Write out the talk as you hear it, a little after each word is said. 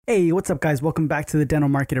Hey, what's up, guys? Welcome back to the Dental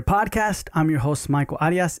Marketer Podcast. I'm your host, Michael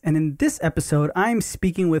Arias, and in this episode, I'm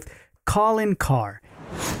speaking with Colin Carr.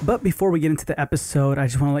 But before we get into the episode, I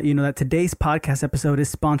just want to let you know that today's podcast episode is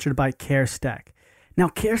sponsored by CareStack. Now,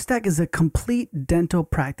 CareStack is a complete dental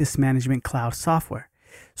practice management cloud software.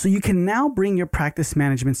 So you can now bring your practice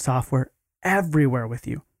management software everywhere with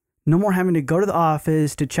you. No more having to go to the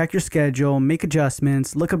office to check your schedule, make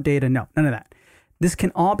adjustments, look up data. No, none of that. This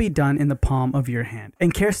can all be done in the palm of your hand.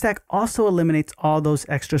 And CareStack also eliminates all those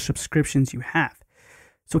extra subscriptions you have.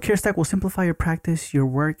 So CareStack will simplify your practice, your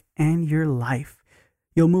work, and your life.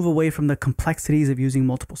 You'll move away from the complexities of using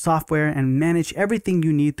multiple software and manage everything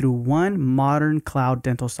you need through one modern cloud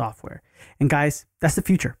dental software. And guys, that's the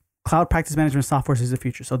future. Cloud practice management software is the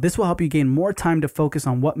future. So this will help you gain more time to focus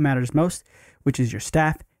on what matters most, which is your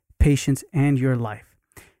staff, patients, and your life.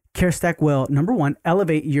 CareStack will, number one,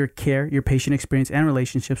 elevate your care, your patient experience, and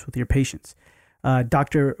relationships with your patients.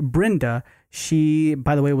 Dr. Brenda, she,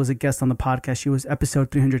 by the way, was a guest on the podcast. She was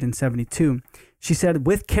episode 372. She said,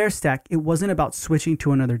 with CareStack, it wasn't about switching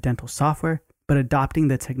to another dental software, but adopting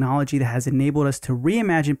the technology that has enabled us to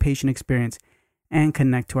reimagine patient experience and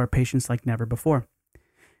connect to our patients like never before.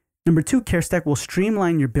 Number two, CareStack will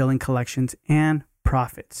streamline your billing collections and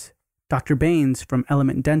profits. Dr. Baines from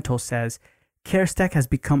Element Dental says, CareStack has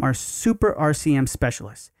become our super RCM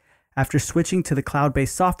specialist. After switching to the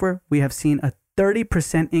cloud-based software, we have seen a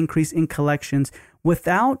 30% increase in collections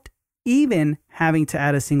without even having to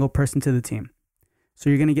add a single person to the team.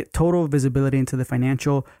 So you're going to get total visibility into the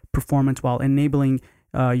financial performance while enabling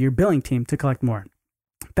your billing team to collect more.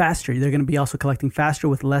 Faster, they're going to be also collecting faster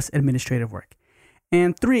with less administrative work.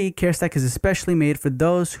 And three, CareStack is especially made for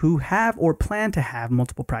those who have or plan to have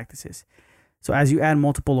multiple practices. So as you add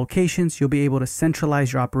multiple locations, you'll be able to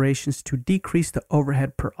centralize your operations to decrease the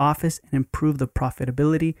overhead per office and improve the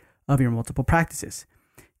profitability of your multiple practices.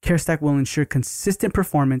 CareStack will ensure consistent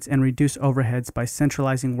performance and reduce overheads by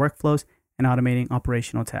centralizing workflows and automating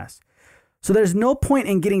operational tasks. So there's no point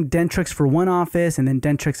in getting Dentrix for one office and then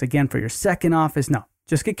Dentrix again for your second office. No,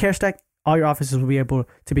 just get CareStack. All your offices will be able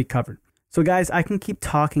to be covered. So guys, I can keep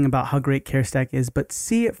talking about how great CareStack is, but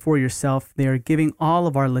see it for yourself. They are giving all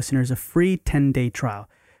of our listeners a free 10-day trial.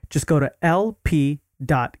 Just go to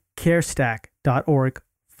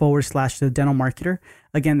lp.carestack.org/the dental marketer.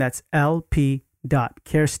 Again, that's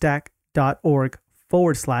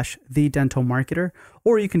lp.carestack.org/the dental marketer.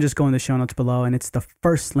 Or you can just go in the show notes below, and it's the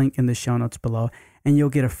first link in the show notes below, and you'll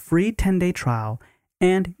get a free 10-day trial.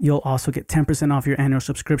 And you'll also get 10% off your annual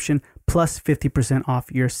subscription plus 50%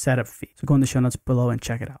 off your setup fee. So go in the show notes below and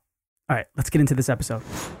check it out. All right, let's get into this episode.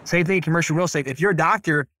 Same thing in commercial real estate. If you're a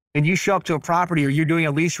doctor and you show up to a property or you're doing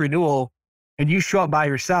a lease renewal and you show up by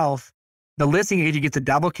yourself, the listing agent gets a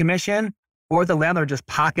double commission or the landlord just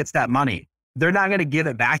pockets that money. They're not going to give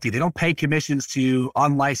it back to you. They don't pay commissions to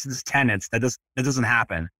unlicensed tenants. That doesn't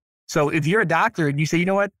happen. So if you're a doctor and you say, you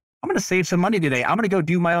know what, I'm going to save some money today. I'm going to go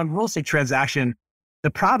do my own real estate transaction. The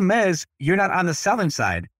problem is you're not on the selling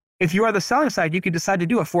side. If you are the selling side, you could decide to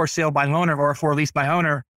do a for sale by owner or a for lease by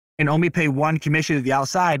owner and only pay one commission to the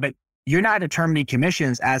outside, but you're not determining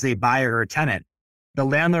commissions as a buyer or a tenant, the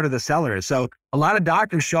landlord or the seller. So a lot of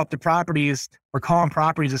doctors show up to properties or call on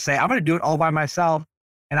properties and say, I'm going to do it all by myself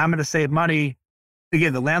and I'm going to save money.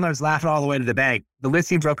 Again, the landlord's laughing all the way to the bank. The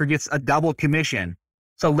listing broker gets a double commission.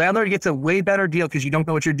 So landlord gets a way better deal because you don't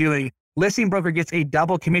know what you're doing. Listing broker gets a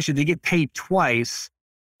double commission. They get paid twice.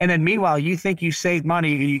 And then meanwhile, you think you saved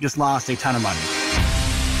money and you just lost a ton of money.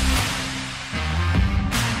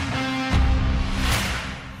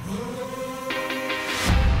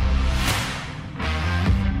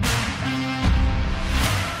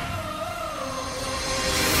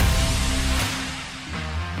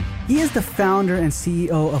 He is the founder and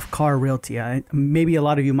CEO of Carr Realty. Maybe a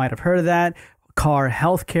lot of you might have heard of that. Carr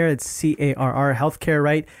Healthcare, it's C-A-R-R Healthcare,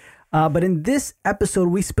 right? But in this episode,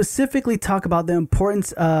 we specifically talk about the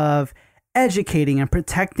importance of educating and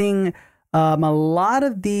protecting a lot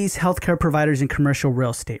of these healthcare providers in commercial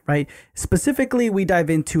real estate, right? Specifically, we dive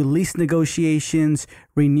into lease negotiations,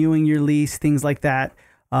 renewing your lease, things like that,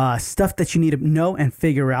 stuff that you need to know and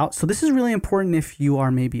figure out. So this is really important if you are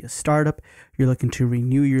maybe a startup, you're looking to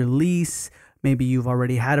renew your lease. Maybe you've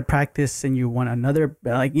already had a practice and you want another,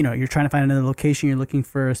 you're trying to find another location, you're looking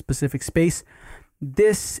for a specific space.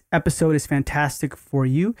 This episode is fantastic for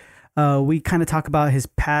you. We kind of talk about his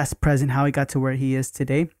past, present, how he got to where he is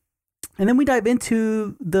today. And then we dive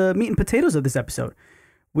into the meat and potatoes of this episode.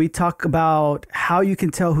 We talk about how you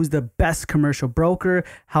can tell who's the best commercial broker,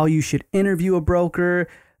 how you should interview a broker,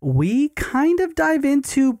 we kind of dive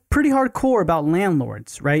into pretty hardcore about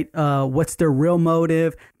landlords, right? What's their real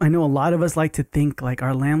motive? I know a lot of us like to think like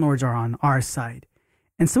our landlords are on our side.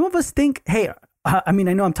 And some of us think, hey, I mean,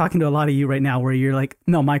 I know I'm talking to a lot of you right now where you're like,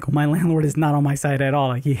 no, Michael, my landlord is not on my side at all.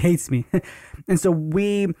 Like, he hates me. And so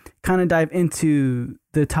we kind of dive into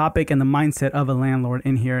the topic and the mindset of a landlord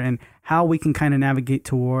in here and how we can kind of navigate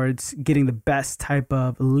towards getting the best type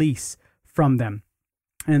of lease from them.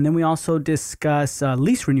 And then we also discuss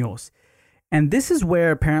lease renewals. And this is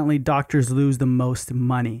where apparently doctors lose the most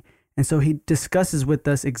money. And so he discusses with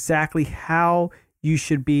us exactly how you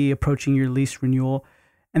should be approaching your lease renewal.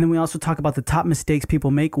 And then we also talk about the top mistakes people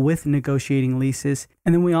make with negotiating leases.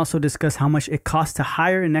 And then we also discuss how much it costs to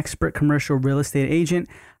hire an expert commercial real estate agent,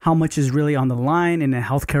 how much is really on the line in a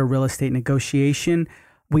healthcare real estate negotiation.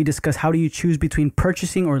 We discuss how do you choose between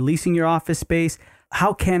purchasing or leasing your office space.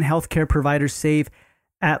 How can healthcare providers save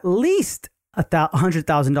at least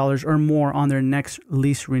 $100,000 or more on their next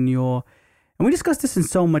lease renewal? And we discuss this and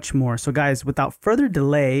so much more. So guys, without further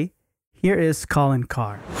delay, here is Colin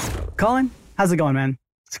Carr. Colin, how's it going, man?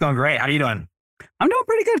 It's going great. How are you doing? I'm doing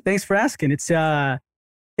pretty good. Thanks for asking. It's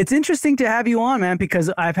interesting to have you on, man, because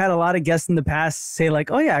I've had a lot of guests in the past say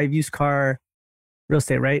like, oh yeah, I've used Carr real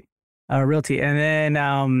estate, right? Realty. And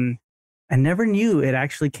then I never knew it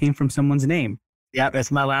actually came from someone's name. Yep,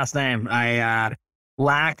 it's my last name. I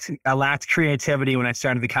lacked creativity when I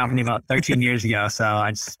started the company about 13 years ago. So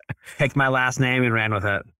I just picked my last name and ran with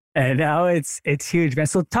it. And now it's huge, man.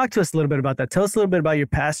 So talk to us a little bit about that. Tell us a little bit about your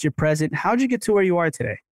past, your present. How'd you get to where you are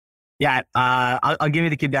today? Yeah, I'll give you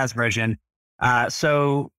the condensed version.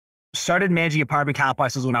 So started managing apartment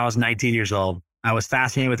complexes when I was 19 years old. I was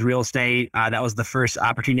fascinated with real estate. That was the first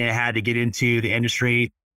opportunity I had to get into the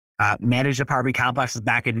industry. Managed apartment complexes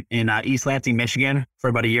back in East Lansing, Michigan for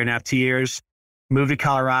about a year and a half, 2 years. Moved to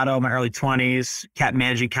Colorado in my early 20s, kept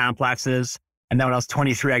managing complexes. And then when I was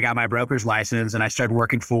 23, I got my broker's license and I started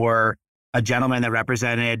working for a gentleman that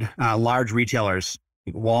represented large retailers,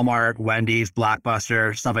 Walmart, Wendy's,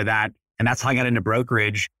 Blockbuster, stuff like that. And that's how I got into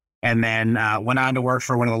brokerage. And then went on to work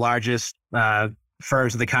for one of the largest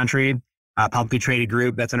firms in the country, a publicly traded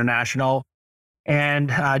group that's international. And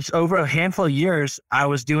just over a handful of years, I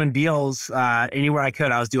was doing deals anywhere I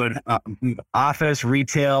could. I was doing office,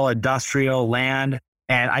 retail, industrial, land.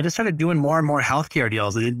 And I just started doing more and more healthcare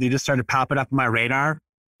deals. They just started popping up on my radar.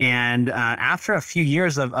 And after a few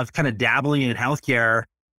years of kind of dabbling in healthcare,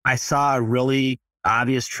 I saw a really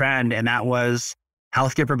obvious trend. And that was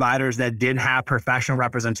healthcare providers that didn't have professional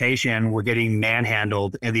representation were getting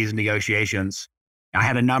manhandled in these negotiations. I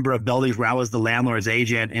had a number of buildings where I was the landlord's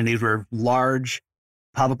agent, and these were large,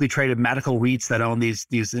 publicly traded medical REITs that own these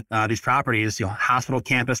properties, hospital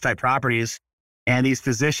campus type properties. And these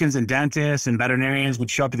physicians and dentists and veterinarians would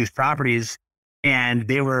show up to these properties, and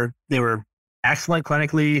they were excellent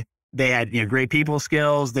clinically. They had great people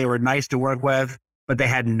skills. They were nice to work with, but they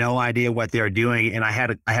had no idea what they were doing. And I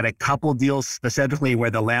had a couple deals specifically where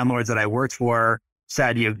the landlords that I worked for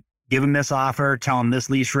said, give them this offer, tell them this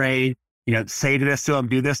lease rate, say this to them,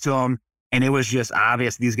 do this to them. And it was just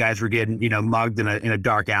obvious these guys were getting, mugged in a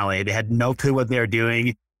dark alley. They had no clue what they were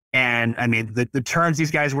doing. And I mean, the terms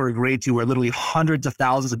these guys were agreed to were literally hundreds of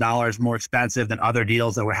thousands of dollars more expensive than other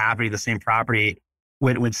deals that were happening to the same property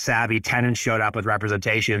when savvy tenants showed up with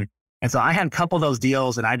representation. And so I had a couple of those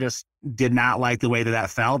deals and I just did not like the way that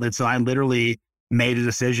felt. And so I literally made a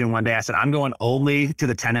decision one day. I said, I'm going only to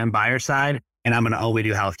the tenant and buyer side, and I'm going to only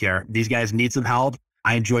do healthcare. These guys need some help.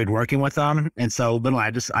 I enjoyed working with them. And so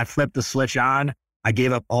literally I flipped the switch on. I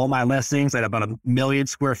gave up all my listings. I had about 1 million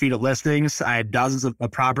square feet of listings. I had dozens of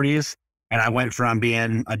properties. And I went from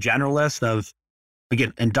being a generalist of,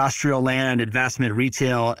 again, industrial land, investment,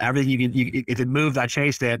 retail, everything if it moved, I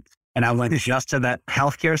chased it. And I went just to that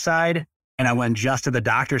healthcare side. And I went just to the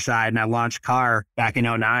doctor side. And I launched Carr back in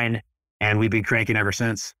 2009. And we've been cranking ever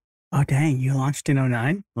since. Oh, dang. You launched in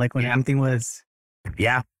 2009? Like when everything was...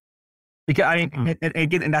 Yeah. Because I mean,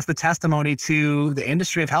 and that's the testimony to the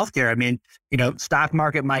industry of healthcare. I mean, stock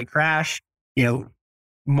market might crash,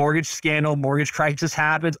 mortgage scandal, mortgage crisis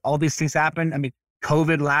happens, all these things happen. I mean,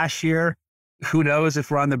 COVID last year, who knows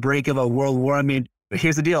if we're on the brink of a world war? I mean,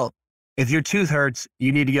 here's the deal. If your tooth hurts,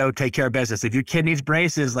 you need to go take care of business. If your kid needs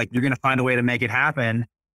braces, like you're going to find a way to make it happen.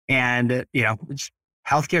 And,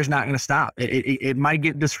 healthcare is not going to stop. It might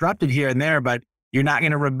get disrupted here and there, but you're not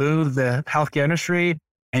going to remove the healthcare industry.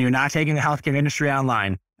 And you're not taking the healthcare industry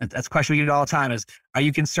online. That's a question we get all the time is, are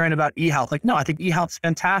you concerned about e-health? Like, no, I think e-health is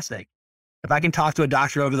fantastic. If I can talk to a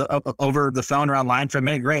doctor over the phone or online for a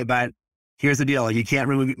minute, great. But here's the deal. You can't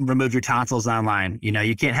remove your tonsils online.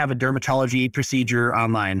 You can't have a dermatology procedure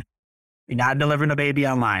online. You're not delivering a baby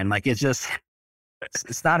online. Like it's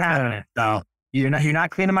not happening. So you're not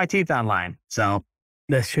cleaning my teeth online. So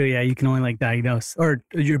That's true. Yeah, you can only like diagnose or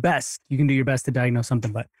your best. You can do your best to diagnose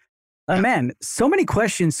something, but man, so many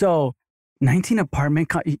questions. So 19 apartment.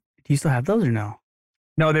 Do you still have those or no?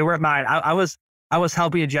 no, they weren't mine. I was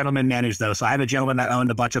helping a gentleman manage those. So I have a gentleman that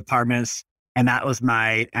owned a bunch of apartments, and that was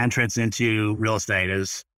my entrance into real estate.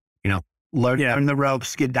 Is learn the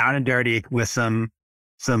ropes, get down and dirty with some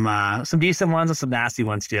decent ones and some nasty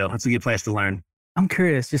ones too. That's a good place to learn. I'm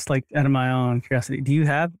curious, just like out of my own curiosity,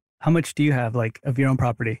 how much do you have like of your own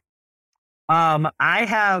property? I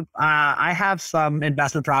have some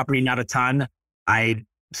investment property, not a ton. I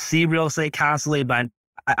see real estate constantly, but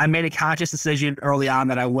I made a conscious decision early on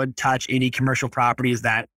that I wouldn't touch any commercial properties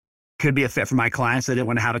that could be a fit for my clients. I didn't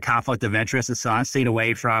want to have a conflict of interest, and so I stayed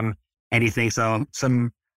away from anything. So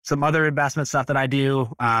some other investment stuff that I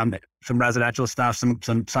do, some residential stuff,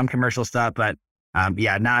 some commercial stuff, but I'm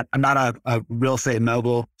not a real estate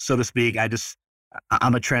mogul, so to speak.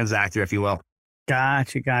 I'm a transactor, if you will.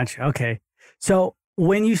 Gotcha. Okay. So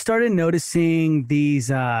when you started noticing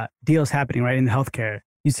these deals happening, right, in healthcare,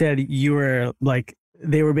 you said you were like,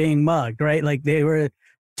 they were being mugged, right? Like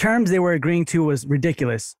terms they were agreeing to was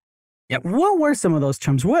ridiculous. Yep. What were some of those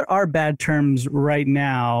terms? What are bad terms right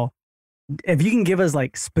now? If you can give us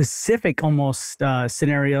like specific almost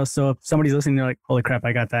scenarios. So if somebody's listening, they're like, holy crap,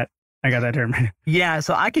 I got that term. Yeah.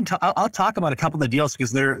 So I'll talk about a couple of the deals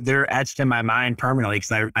because they're etched in my mind permanently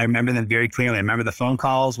because I remember them very clearly. I remember the phone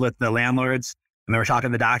calls with the landlords and they were talking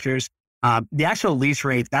to the doctors. The actual lease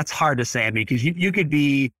rate, that's hard to say. I mean, because you could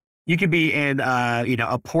be in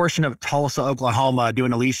a portion of Tulsa, Oklahoma,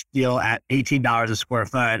 doing a lease deal at $18 a square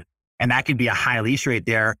foot, and that could be a high lease rate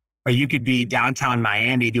there. Or you could be downtown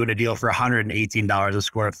Miami doing a deal for $118 a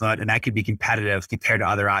square foot, and that could be competitive compared to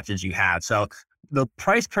other options you have. So the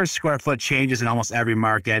price per square foot changes in almost every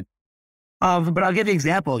market. But I'll give you an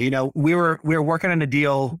example. We were working on a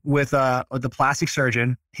deal with the plastic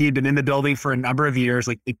surgeon. He had been in the building for a number of years,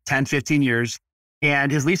 like 10, 15 years,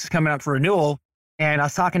 and his lease is coming up for renewal. And I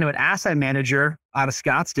was talking to an asset manager out of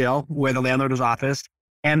Scottsdale where the landlord was officed.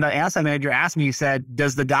 And the asset manager asked me, he said,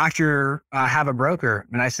 does the doctor have a broker?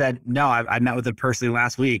 And I said, no, I met with him personally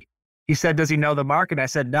last week. He said, does he know the market? I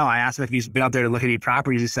said, no. I asked him if he's been out there to look at any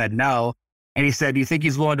properties. He said, no. And he said, do you think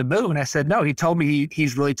he's willing to move? And I said, no. He told me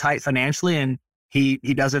he's really tight financially and he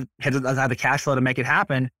doesn't have the cash flow to make it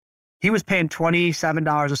happen. He was paying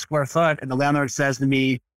 $27 a square foot. And the landlord says to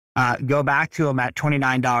me, go back to him at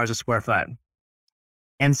 $29 a square foot.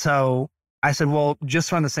 And so I said, well, just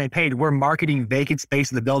so on the same page, we're marketing vacant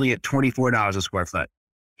space in the building at $24 a square foot.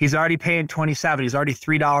 He's already paying $27. He's already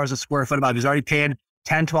 $3 a square foot above. He's already paying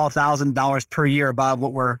 $10,000, $12,000 per year above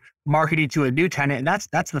what we're marketing to a new tenant. And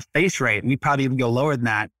that's the face rate. And we probably even go lower than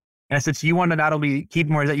that. And I said, so you want to not only keep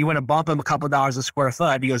more, that you want to bump him a couple of dollars a square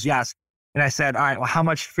foot? He goes, yes. And I said, all right, well, how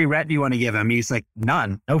much free rent do you want to give him? He's like,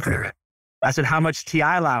 none, no free rent. I said, how much TI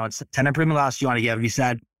allowance, tenant improvement allowance do you want to give him? He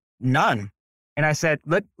said, none. And I said,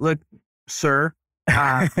 look, sir,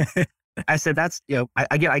 I said, that's,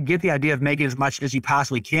 I get the idea of making as much as you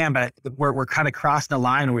possibly can, but we're kind of crossing the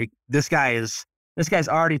line where this guy's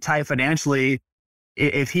already tight financially.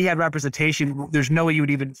 If he had representation, there's no way you would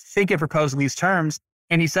even think of proposing these terms.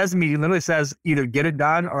 And he says to me, he literally says, either get it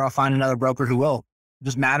done or I'll find another broker who will.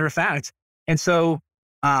 Just matter of fact. And so,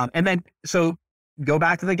 so go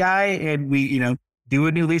back to the guy and we, do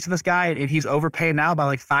a new lease with this guy, and he's overpaying now by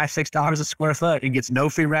like $5, $6 a square foot. He gets no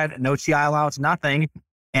free rent, no TI allowance, nothing,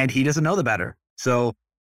 and he doesn't know the better. So,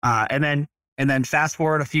 and then fast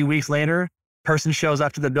forward a few weeks later, person shows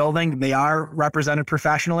up to the building. They are represented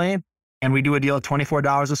professionally, and we do a deal at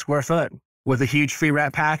 $24 a square foot with a huge free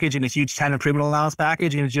rent package and a huge tenant improvement allowance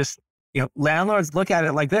package. And it's just, landlords look at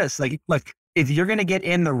it like this: like, look, if you're going to get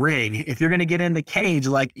in the ring, if you're going to get in the cage,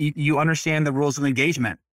 like you understand the rules of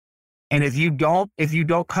engagement. And if you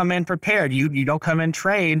don't come in prepared, you don't come in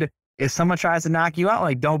trained, if someone tries to knock you out,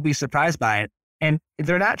 like, don't be surprised by it. And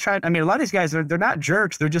they're not trying, I mean, a lot of these guys, they're not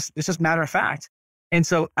jerks. It's just matter of fact. And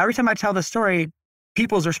so every time I tell the story,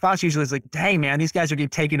 people's response usually is like, dang, man, these guys are getting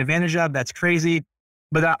taken advantage of. That's crazy.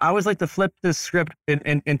 But I always like to flip this script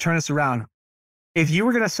and turn this around. If you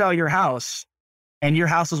were going to sell your house and your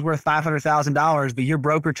house was worth $500,000, but your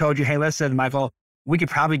broker told you, hey, listen, Michael, we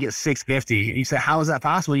could probably get $650,000. You say, how is that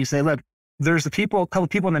possible? You say, look, there's a couple of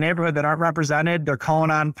people in the neighborhood that aren't represented. They're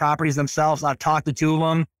calling on properties themselves. I've talked to two of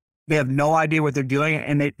them. They have no idea what they're doing.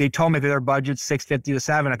 And they told me that their budget's $650,000 to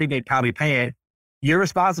 $700,000. I think they'd probably pay it. Your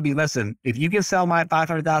response would be, listen, if you can sell my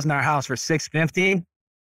 $500,000 house for $650,000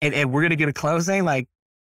 and we're going to get a closing, like,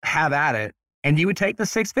 have at it. And you would take the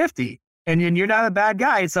 $650,000 and you're not a bad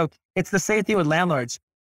guy. So It's the same thing with landlords.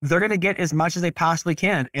 They're going to get as much as they possibly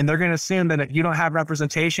can. And they're going to assume that if you don't have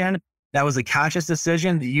representation, that was a conscious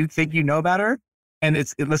decision that you think you know better. And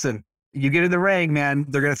listen, you get in the ring, man,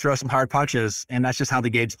 they're going to throw some hard punches. And that's just how the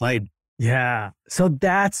game's played. Yeah. So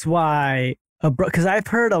that's why because I've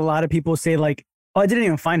heard a lot of people say like, oh, I didn't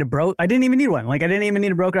even find a broker. I didn't even need one. Like I didn't even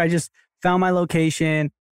need a broker. I just found my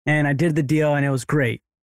location and I did the deal and it was great.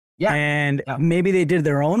 Yeah. And maybe they did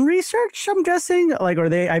their own research, I'm guessing. Like,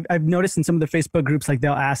 or I've noticed in some of the Facebook groups, like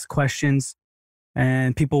they'll ask questions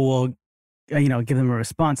and people will, give them a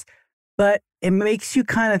response. But it makes you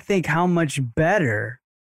kind of think how much better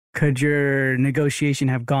could your negotiation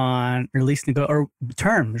have gone, or at least or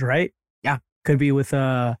terms, right? Yeah. Could be with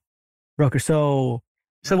a broker. So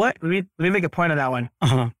what? Let me make a point on that one.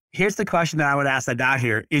 Here's the question that I would ask that doc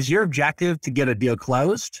here. Is your objective to get a deal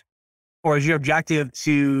closed? Or is your objective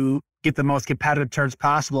to get the most competitive terms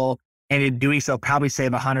possible, and in doing so, probably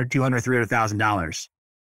save $100,000, $200,000, $300,000?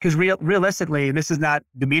 Because realistically, this is not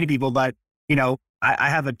demeaning people, but I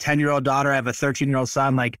have a 10-year-old daughter, I have a 13-year-old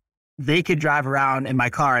son. Like they could drive around in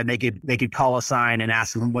my car and they could call a sign and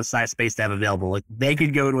ask them what size space they have available. Like they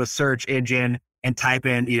could go to a search engine and type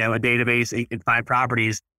in a database and find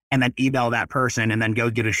properties, and then email that person and then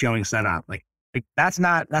go get a showing set up. Like that's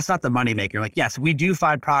not the moneymaker. Like, yes, we do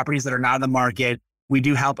find properties that are not on the market. We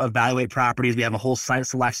do help evaluate properties. We have a whole site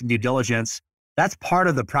selection due diligence. That's part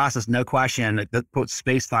of the process, no question, the quote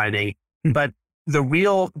space finding. But the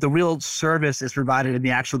real service is provided in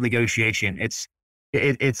the actual negotiation.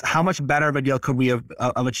 It's how much better of a deal could we have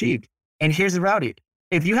achieved? And here's the reality.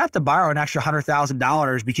 If you have to borrow an extra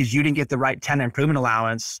 $100,000 because you didn't get the right tenant improvement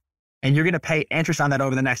allowance, and you're going to pay interest on that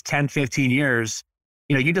over the next 10, 15 years,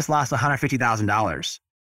 you just lost $150,000.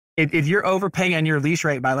 If you're overpaying on your lease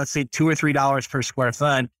rate by, let's say, $2 or $3 per square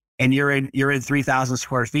foot, and you're in 3,000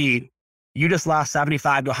 square feet, you just lost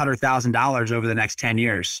 $75,000 to $100,000 over the next 10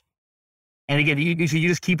 years. And again, you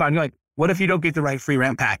just keep on going. What if you don't get the right free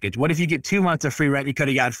rent package? What if you get 2 months of free rent? You could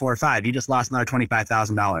have got 4 or 5. You just lost another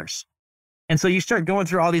 $25,000. And so you start going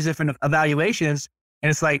through all these different evaluations, and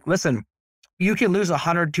it's like, listen, you can lose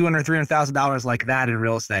 $100,000, $200,000, $300,000 like that in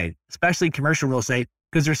real estate, especially commercial real estate,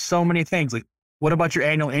 because there's so many things. Like, what about your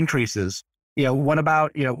annual increases? What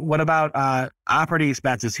about operating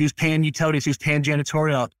expenses? Who's paying utilities? Who's paying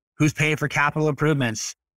janitorial? Who's paying for capital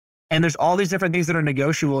improvements? And there's all these different things that are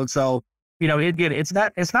negotiable. And so,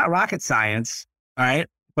 it's not rocket science, all right?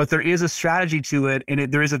 But there is a strategy to it,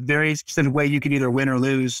 and there is a very specific way you can either win or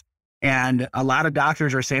lose. And a lot of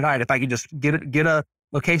doctors are saying, all right, if I can just get a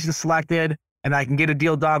location selected and I can get a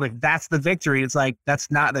deal done, like that's the victory. It's like, that's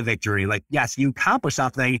not the victory. Like, yes, you accomplished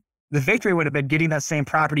something. The victory would have been getting that same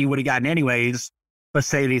property you would have gotten anyways, but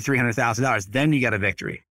saving $300,000. Then you got a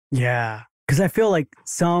victory. Yeah. Because I feel like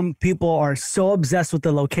some people are so obsessed with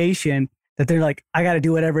the location that they're like, I got to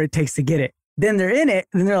do whatever it takes to get it. Then they're in it,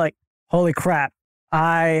 and then they're like, holy crap,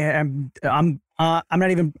 I haven't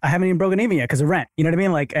even broken even yet because of rent. You know what I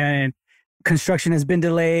mean? Like, and construction has been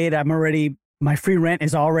delayed. My free rent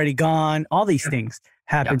is already gone. All these things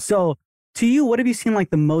happen. Yep. So to you, what have you seen like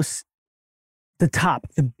the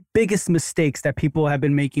biggest mistakes that people have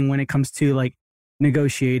been making when it comes to like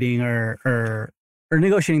negotiating or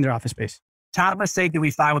negotiating their office space? Top mistake that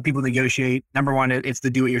we find when people negotiate, number one, it's the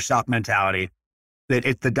do-it-yourself mentality. That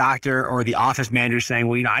it's the doctor or the office manager saying,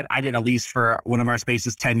 well, I did a lease for one of our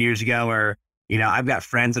spaces 10 years ago, or, I've got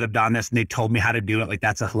friends that have done this and they told me how to do it. Like,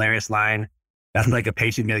 that's a hilarious line. That's like a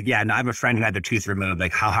patient be like, yeah, no, I have a friend who had their tooth removed.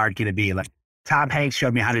 Like, how hard can it be? Like, Tom Hanks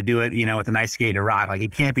showed me how to do it, with a nice skate and rock. Like,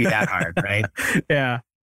 it can't be that hard, right? Yeah.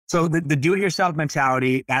 So the do-it-yourself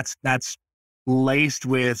mentality, that's laced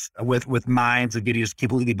with minds of getting just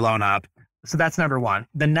completely blown up. So that's number one.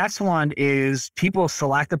 The next one is people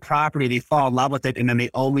select a property, they fall in love with it, and then they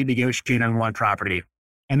only negotiate on one property.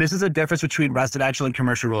 And this is a difference between residential and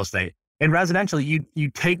commercial real estate. In residential, you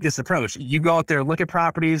take this approach. You go out there, look at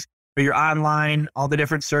properties, or you're online, all the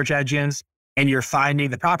different search engines, and you're finding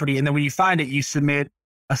the property. And then when you find it, you submit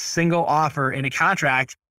a single offer in a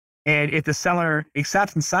contract. And if the seller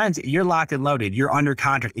accepts and signs it, you're locked and loaded. You're under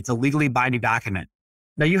contract. It's a legally binding document.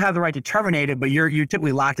 Now, you have the right to terminate it, but you're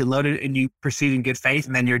typically locked and loaded, and you proceed in good faith,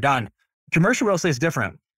 and then you're done. Commercial real estate is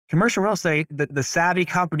different. Commercial real estate, the savvy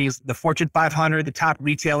companies, the Fortune 500, the top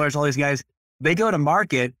retailers, all these guys, they go to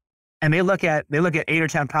market and they look at 8 or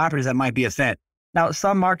 10 properties that might be a fit. Now,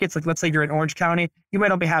 some markets, like let's say you're in Orange County, you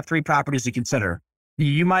might only have 3 properties to consider.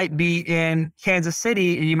 You might be in Kansas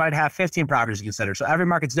City and you might have 15 properties to consider. So every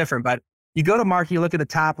market's different, but you go to market, you look at the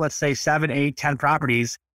top, let's say 7, 8, 10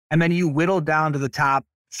 properties, and then you whittle down to the top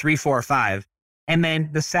 3, 4, 5. And then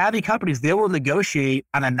the savvy companies, they will negotiate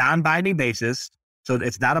on a non-binding basis. So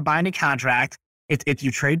it's not a binding contract. It's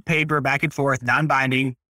you trade paper back and forth,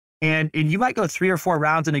 non-binding. And you might go 3 or 4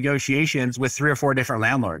 rounds of negotiations with 3 or 4 different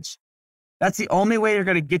landlords. That's the only way you're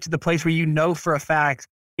going to get to the place where you know for a fact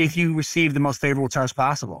if you receive the most favorable terms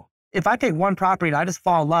possible. If I take one property and I just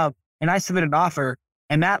fall in love and I submit an offer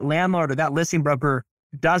and that landlord or that listing broker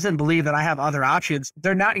doesn't believe that I have other options,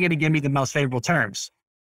 they're not going to give me the most favorable terms.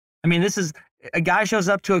 I mean, this is a guy shows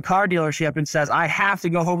up to a car dealership and says, I have to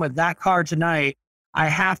go home with that car tonight. I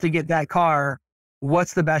have to get that car.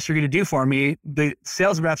 What's the best you're going to do for me? The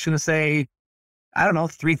sales rep's going to say, I don't know,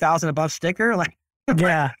 3,000 above sticker. Like,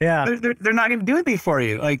 yeah. They're not going to do anything for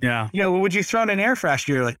you. Like, would you throw in an air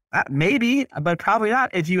freshener? Like, maybe, but probably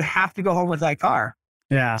not if you have to go home with that car.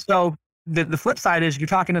 Yeah. So the flip side is you're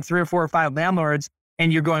talking to 3 or 4 or 5 landlords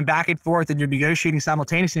and you're going back and forth and you're negotiating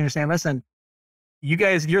simultaneously and you're saying, listen, you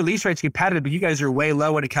guys, your lease rate's competitive, but you guys are way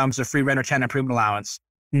low when it comes to free rent or tenant improvement allowance.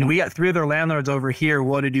 And we got 3 other landlords over here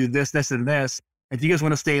willing to do this, this, and this. If you guys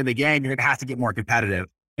want to stay in the game, you're going to have to get more competitive.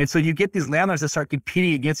 And so you get these landlords that start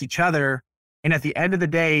competing against each other. And at the end of the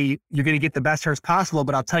day, you're going to get the best terms possible.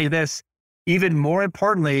 But I'll tell you this, even more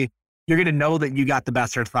importantly, you're going to know that you got the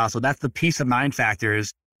best terms possible. That's the peace of mind factor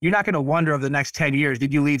is you're not going to wonder over the next 10 years,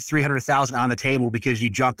 did you leave $300,000 on the table because you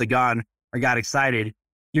jumped the gun or got excited?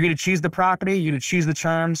 You're going to choose the property, you're going to choose the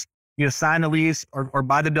terms, you're going to sign the lease or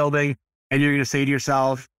buy the building, and you're going to say to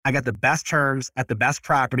yourself, I got the best terms at the best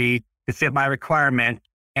property to fit my requirement,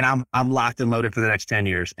 and I'm locked and loaded for the next 10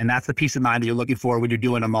 years. And that's the peace of mind that you're looking for when you're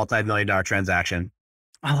doing a multi-million-dollar transaction.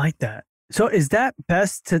 I like that. So is that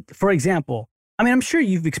best to, for example, I mean, I'm sure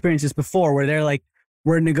you've experienced this before where they're like,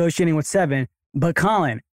 we're negotiating with 7, but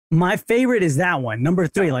Colin, my favorite is that one, number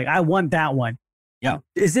 3. Like, I want that one. Yeah.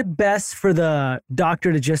 Is it best for the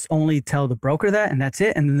doctor to just only tell the broker that and that's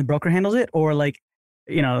it? And then the broker handles it? Or like,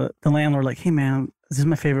 the landlord, like, hey man, this is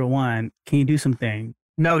my favorite one. Can you do something?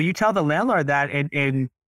 No, you tell the landlord that and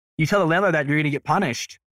you tell the landlord that you're going to get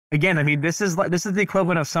punished. Again, I mean, this is the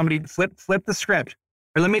equivalent of somebody flip the script.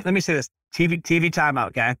 Or let me say this, TV timeout,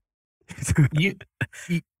 okay?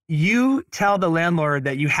 You tell the landlord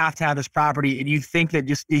that you have to have this property and you think that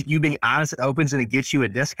just if you being honest, it opens and it gets you a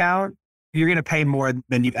discount. You're going to pay more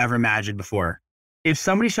than you've ever imagined before. If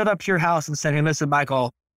somebody showed up to your house and said, hey, listen,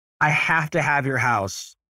 Michael, I have to have your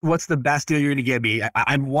house. What's the best deal you're going to give me?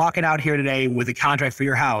 I'm walking out here today with a contract for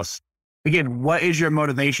your house. Again, what is your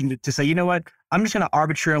motivation to say, you know what? I'm just going to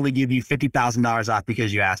arbitrarily give you $50,000 off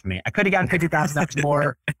because you asked me. I could have gotten $50,000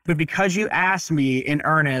 more, but because you asked me in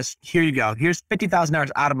earnest, here you go. Here's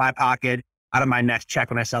 $50,000 out of my pocket, out of my next check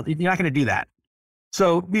when I sell. You're not going to do that.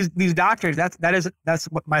 So these doctors, that's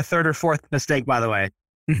what my 3rd or 4th mistake, by the way.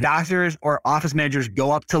 Doctors or office managers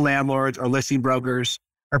go up to landlords or listing brokers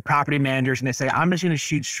or property managers and they say, I'm just going to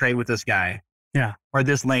shoot straight with this guy. Yeah. Or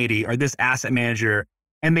this lady or this asset manager.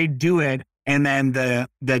 And they do it. And then the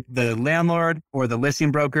landlord or the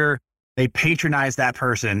listing broker, they patronize that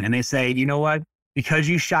person and they say, you know what? Because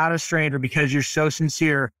you shot us straight or because you're so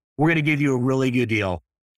sincere, we're going to give you a really good deal.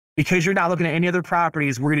 Because you're not looking at any other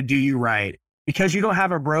properties, we're going to do you right. Because you don't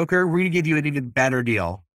have a broker, we're going to give you an even better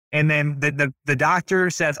deal. And then the doctor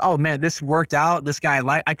says, oh man, this worked out. This guy,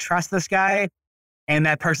 I trust this guy. And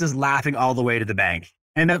that person's laughing all the way to the bank.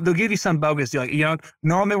 And they'll give you some bogus deal. Like,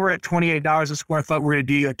 normally we're at $28 a square foot. We're going to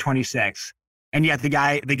do you at 26. And yet the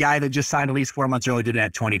guy that just signed a lease 4 months earlier did it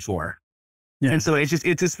at 24. Yeah. And so it's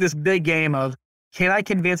just this big game of, can I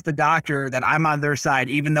convince the doctor that I'm on their side,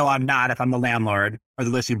 even though I'm not, if I'm the landlord or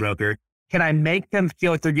the listing broker? Can I make them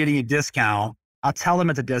feel like they're getting a discount? I'll tell them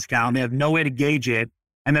it's a discount. They have no way to gauge it.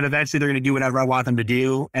 And then eventually they're going to do whatever I want them to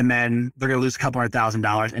do. And then they're going to lose a couple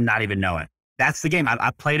 $100,000 and not even know it. That's the game.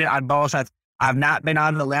 I've played it on both sides. I've not been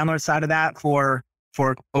on the landlord side of that for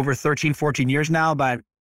over 13, 14 years now, but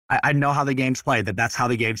I know how the game's played, that's how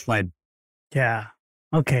the game's played. Yeah.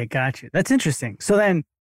 Okay. Gotcha. That's interesting. So then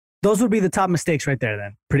those would be the top mistakes right there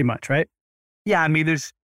then, pretty much, right? Yeah. I mean,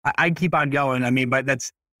 I keep on going. I mean, but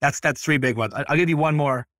that's 3 big ones. I'll give you one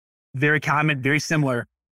more. Very common, very similar.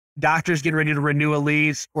 Doctors get ready to renew a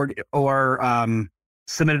lease or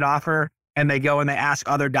submit an offer, and they go and they ask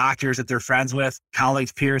other doctors that they're friends with,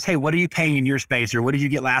 colleagues, peers, hey, what are you paying in your space, or what did you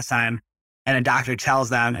get last time? And a doctor tells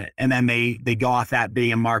them, and then they go off that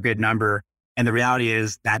being a market number. And the reality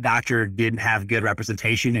is that doctor didn't have good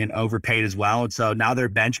representation and overpaid as well. And so now they're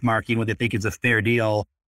benchmarking what they think is a fair deal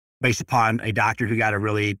based upon a doctor who got a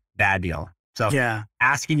really bad deal. So yeah,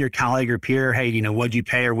 asking your colleague or peer, hey, what'd you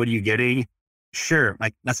pay or what are you getting? Sure.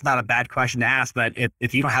 Like, that's not a bad question to ask, but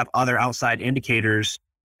if you don't have other outside indicators,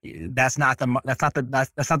 that's not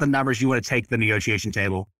the numbers you want to take to the negotiation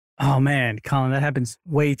table. Oh man, Colin, that happens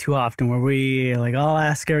way too often where we like, I'll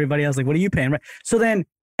ask everybody else, like, what are you paying? Right. So then,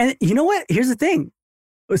 and you know what? Here's the thing.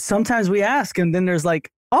 Sometimes we ask, and then there's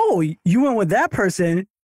like, oh, you went with that person.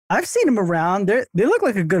 I've seen them around. They look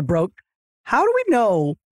like a good broke. How do we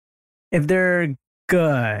know if they're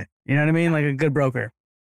good? You know what I mean? Like a good broker,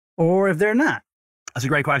 or if they're not. That's a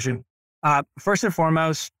great question. First and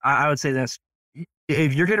foremost, I would say this.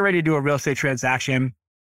 If you're getting ready to do a real estate transaction,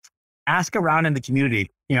 ask around in the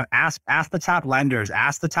community. Ask the top lenders,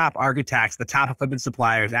 ask the top architects, the top equipment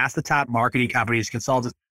suppliers, ask the top marketing companies,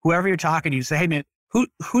 consultants, whoever you're talking to. You say, hey man, who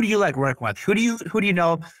do you like working with? Who do you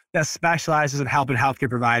know that specializes in helping healthcare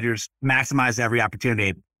providers maximize every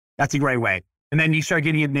opportunity? That's a great way. And then you start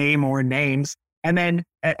getting a name or names. And then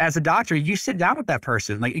as a doctor, you sit down with that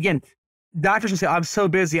person. Like again, doctors can say, I'm so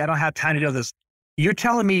busy, I don't have time to do this. You're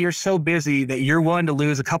telling me you're so busy that you're willing to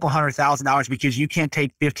lose a couple $100,000 because you can't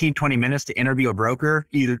take 15, 20 minutes to interview a broker,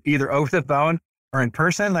 either over the phone or in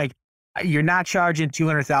person. Like you're not charging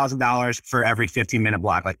 $200,000 for every 15-minute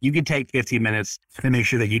block. Like you can take 15 minutes to make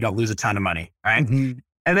sure that you don't lose a ton of money. Right. Mm-hmm.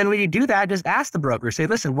 And then when you do that, just ask the broker, say,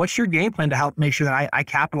 listen, what's your game plan to help make sure that I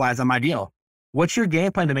capitalize on my deal? What's your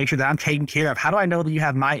game plan to make sure that I'm taken care of? How do I know that you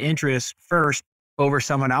have my interests first over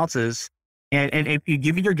someone else's? And if you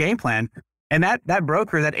give me your game plan, and that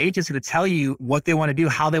broker, that agent's going to tell you what they want to do,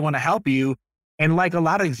 how they want to help you. And like a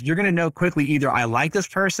lot of things, you're going to know quickly, either I like this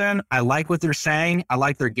person, I like what they're saying, I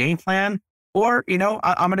like their game plan, or,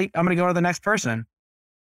 I'm going to go to the next person.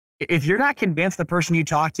 If you're not convinced the person you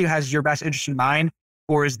talk to has your best interest in mind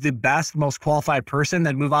or is the best, most qualified person,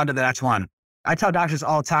 then move on to the next one. I tell doctors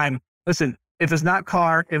all the time, listen, if it's not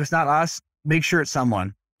Carr, if it's not us, make sure it's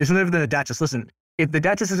someone. It's no different than the dentist. Listen, if the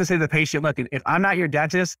dentist is going to say to the patient, look, if I'm not your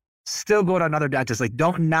dentist, still go to another dentist. Like,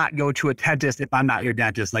 don't not go to a dentist if I'm not your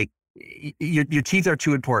dentist. Like, your teeth are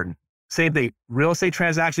too important. Same thing. Real estate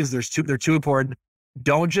transactions, they're too important.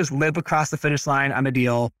 Don't just live across the finish line on a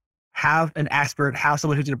deal. Have an expert, have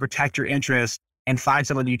someone who's going to protect your interests, and find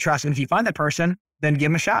someone you trust. And if you find that person, then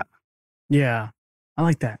give them a shot. Yeah, I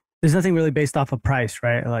like that. There's nothing really based off of price,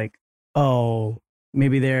 right? Like, oh,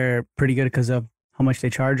 maybe they're pretty good because of how much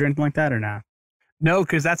they charge or anything like that, or not? No,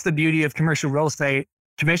 because that's the beauty of commercial real estate.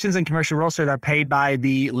 Commissions in commercial real estate are paid by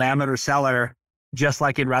the landlord or seller, just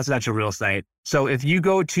like in residential real estate. So if you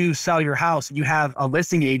go to sell your house, you have a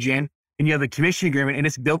listing agent and you have a commission agreement, and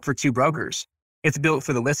it's built for two brokers. It's built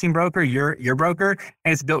for the listing broker, your broker,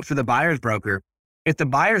 and it's built for the buyer's broker. If the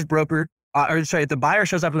buyer's broker, if the buyer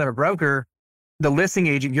shows up with a broker, the listing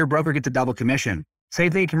agent, your broker, gets a double commission.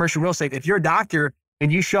 Same thing in commercial real estate. If you're a doctor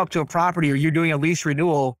and you show up to a property or you're doing a lease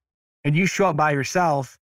renewal and you show up by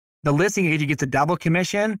yourself, the listing agent gets a double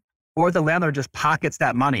commission, or the landlord just pockets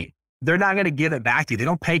that money. They're not going to give it back to you. They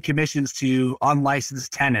don't pay commissions to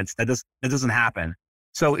unlicensed tenants. That doesn't happen.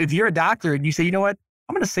 So if you're a doctor and you say, you know what,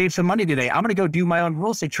 I'm going to save some money today, I'm going to go do my own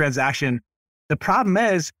real estate transaction. The problem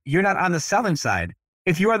is you're not on the selling side.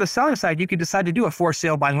 If you are the selling side, you can decide to do a for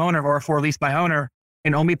sale by owner or a for lease by owner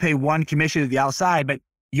and only pay one commission to the outside, but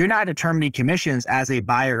you're not determining commissions as a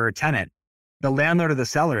buyer or a tenant. The landlord or the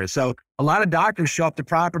seller is. So a lot of doctors show up to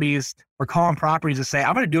properties or call on properties and say,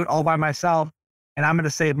 I'm going to do it all by myself and I'm going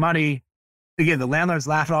to save money. Again, the landlord's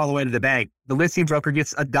laughing all the way to the bank. The listing broker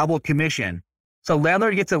gets a double commission. So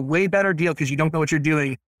landlord gets a way better deal because you don't know what you're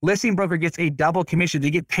doing. Listing broker gets a double commission.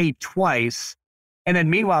 They get paid twice. And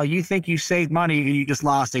then meanwhile, you think you saved money and you just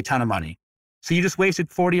lost a ton of money. So you just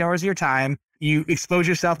wasted 40 hours of your time. You expose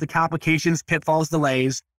yourself to complications, pitfalls,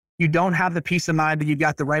 delays. You don't have the peace of mind that you've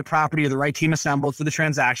got the right property or the right team assembled for the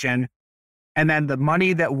transaction. And then the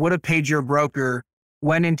money that would have paid your broker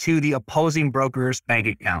went into the opposing broker's bank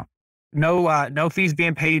account. No fees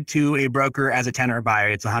being paid to a broker as a tenant or buyer.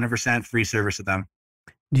 It's 100% free service to them.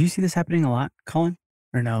 Do you see this happening a lot, Colin?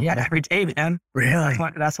 Or no? Yeah, every day, man. Really?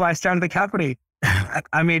 That's why I started the company.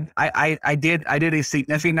 I mean, I did a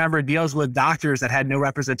significant number of deals with doctors that had no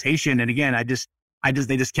representation. And again,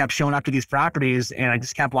 they just kept showing up to these properties, and I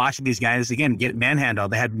just kept watching these guys, again, get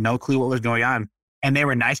manhandled. They had no clue what was going on. And they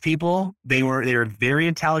were nice people. They were very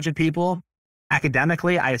intelligent people.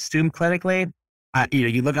 Academically, I assume clinically,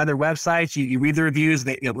 you look at their websites, you read the reviews,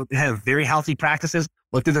 they have very healthy practices,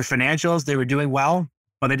 look through their financials, they were doing well,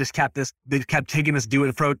 but they kept taking this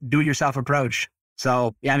do-it-yourself approach.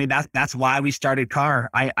 So yeah, I mean, that's why we started Carr.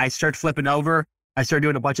 I started flipping over. I started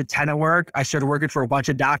doing a bunch of tenant work. I started working for a bunch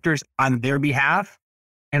of doctors on their behalf.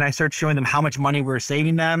 And I started showing them how much money we were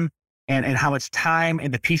saving them and how much time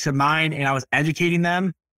and the peace of mind. And I was educating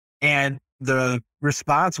them. And the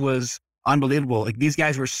response was unbelievable. Like, these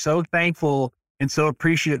guys were so thankful and so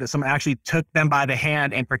appreciative that someone actually took them by the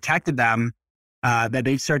hand and protected them. that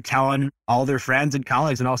they start telling all their friends and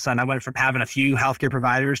colleagues. And all of a sudden I went from having a few healthcare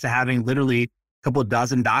providers to having literally a couple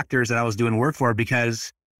dozen doctors that I was doing work for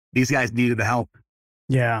because these guys needed the help.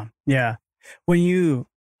 Yeah. Yeah.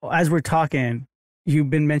 As we're talking, you've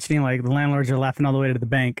been mentioning like the landlords are laughing all the way to the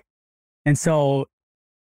bank. And so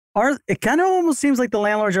it kind of almost seems like the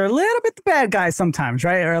landlords are a little bit the bad guys sometimes,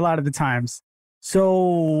 right? Or a lot of the times.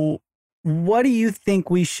 So what do you think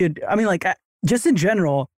we should, I mean, like just in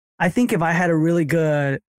general, I think if I had a really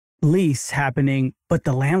good lease happening, but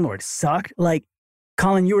the landlord sucked, like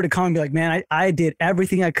Colin, you were to call and be like, man, I did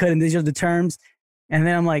everything I could and these are the terms. And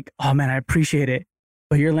then I'm like, oh man, I appreciate it,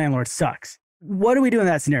 but your landlord sucks. What do we do in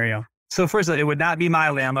that scenario? So first of all, it would not be my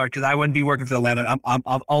landlord because I wouldn't be working for the landlord. I'm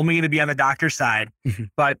only going to be on the doctor's side.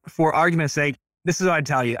 But for argument's sake, this is what I'd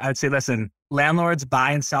tell you. I would say, listen, landlords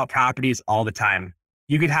buy and sell properties all the time.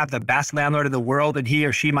 You could have the best landlord in the world and he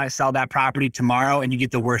or she might sell that property tomorrow and you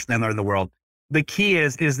get the worst landlord in the world. The key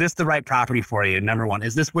is this the right property for you? Number one,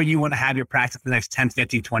 is this where you want to have your practice for the next 10,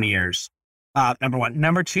 15, 20 years? Number one.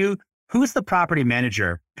 Number two, who's the property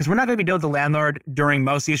manager? Because we're not going to be dealing with the landlord during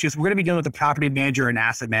most of the issues. We're going to be dealing with the property manager and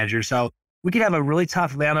asset manager. So we could have a really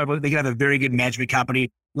tough landlord, but they could have a very good management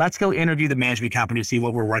company. Let's go interview the management company to see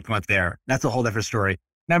what we're working with there. That's a whole different story.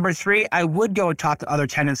 Number three, I would go and talk to other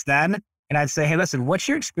tenants then. And I'd say, hey, listen, what's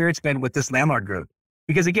your experience been with this landlord group?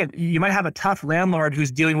 Because again, you might have a tough landlord who's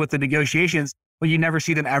dealing with the negotiations, but you never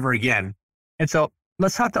see them ever again. And so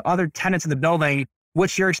let's talk to other tenants in the building.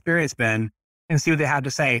 What's your experience been? And see what they have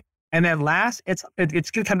to say. And then last, it's going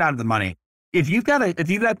to come down to the money. If you've got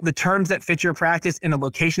the terms that fit your practice in a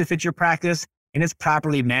location that fits your practice and it's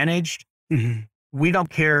properly managed, we don't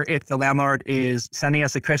care if the landlord is sending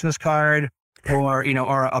us a Christmas card or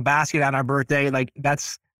a basket on our birthday. Like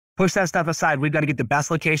push that stuff aside. We've got to get the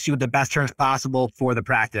best location with the best terms possible for the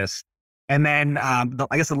practice. And then I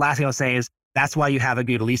guess the last thing I'll say is that's why you have a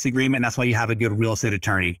good lease agreement. And that's why you have a good real estate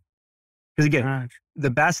attorney. Because again, the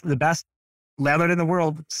best landlord in the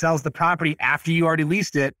world sells the property after you already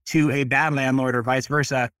leased it to a bad landlord or vice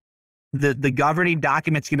versa. The governing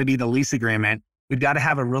document's going to be the lease agreement. We've got to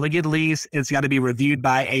have a really good lease. It's got to be reviewed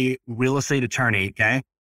by a real estate attorney. Okay.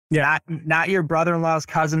 Yeah. Not your brother-in-law's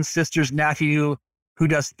cousin, sister's nephew who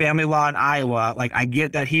does family law in Iowa. Like I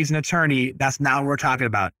get that he's an attorney. That's not what we're talking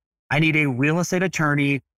about. I need a real estate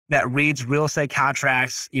attorney that reads real estate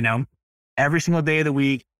contracts, every single day of the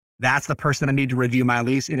week. That's the person I need to review my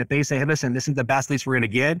lease. And if they say, hey, listen, this is the best lease we're going to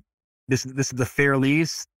get. This is the fair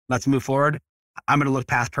lease. Let's move forward. I'm going to look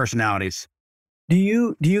past personalities. Do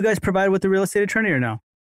you guys provide with the real estate attorney or no?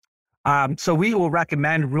 So we will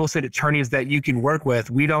recommend real estate attorneys that you can work with.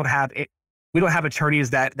 We don't have attorneys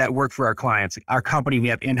that work for our clients. Our company, we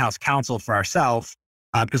have in-house counsel for ourselves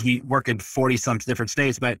because we work in 40 some different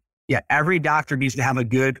states. But yeah, every doctor needs to have a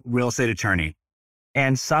good real estate attorney.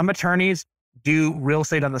 And some attorneys do real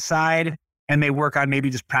estate on the side and they work on maybe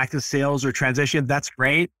just practice sales or transition. That's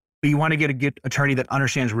great. But you want to get a good attorney that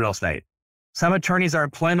understands real estate. Some attorneys are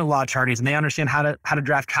employment law attorneys and they understand how to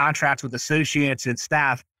draft contracts with associates and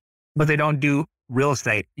staff, but they don't do real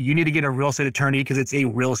estate. You need to get a real estate attorney because it's a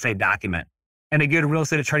real estate document. And a good real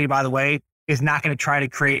estate attorney, by the way, is not going to try to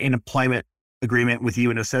create an employment agreement with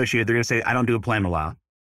you and associate. They're going to say, I don't do employment law.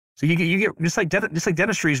 So you get just like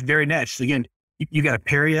dentistry is very niche. So again, you got a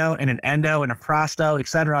perio and an endo and a prosto, et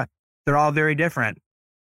cetera. They're all very different.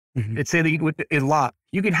 It's saying that in law,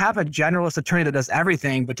 you can have a generalist attorney that does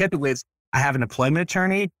everything, but typically it's, I have an employment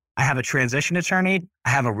attorney, I have a transition attorney, I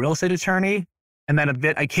have a real estate attorney, and then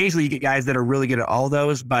occasionally you get guys that are really good at all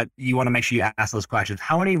those, but you want to make sure you ask those questions.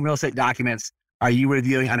 How many real estate documents are you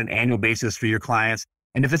reviewing on an annual basis for your clients?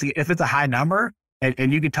 And if it's a high number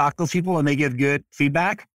and you can talk to those people and they give good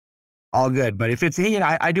feedback, all good. But if it's, hey,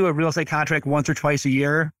 I do a real estate contract once or twice a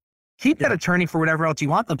year, keep that attorney for whatever else you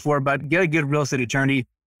want them for, but get a good real estate attorney,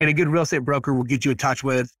 and a good real estate broker will get you in touch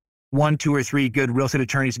with 1, 2, or 3 good real estate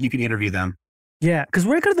attorneys and you can interview them. Yeah. Because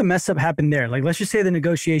where could the mess up happen there? Like, let's just say the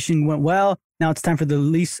negotiation went well. Now it's time for the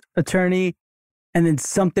lease attorney and then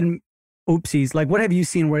something oopsies. Like, what have you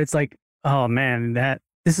seen where it's like, oh man,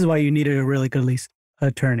 this is why you needed a really good lease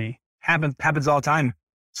attorney? Happens all the time.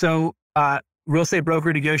 So, real estate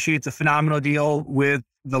broker negotiates a phenomenal deal with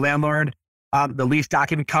the landlord. The lease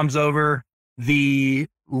document comes over. The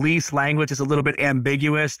lease language is a little bit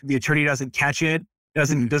ambiguous. The attorney doesn't catch it,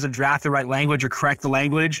 doesn't draft the right language or correct the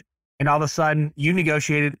language. And all of a sudden you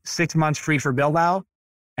negotiated 6 months free for build out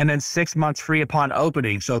and then 6 months free upon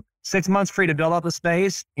opening. So 6 months free to build out the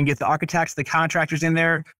space and get the architects, the contractors in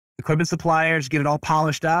there, equipment suppliers, get it all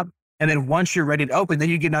polished up. And then once you're ready to open, then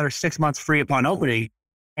you get another 6 months free upon opening.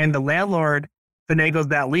 And the landlord finagles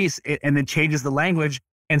that lease and then changes the language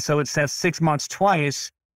And so it says 6 months twice,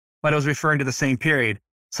 but it was referring to the same period.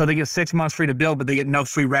 So they get 6 months free to build, but they get no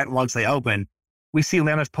free rent once they open. We see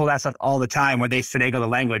landlords pull that stuff all the time where they finagle the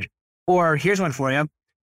language. Or here's one for you.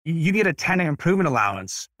 You get a tenant improvement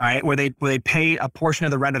allowance, all right, where they pay a portion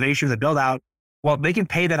of the renovation of the build out. Well, they can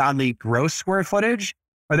pay that on the gross square footage,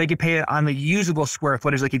 or they can pay it on the usable square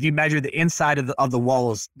footage. Like if you measure the inside of the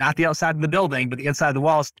walls, not the outside of the building, but the inside of the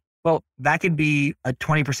walls, well, that could be a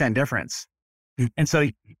 20% difference. And so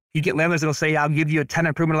you get landlords that'll say, I'll give you a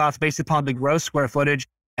tenant improvement allowance based upon the gross square footage,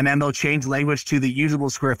 and then they'll change language to the usable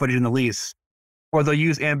square footage in the lease. Or they'll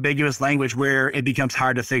use ambiguous language where it becomes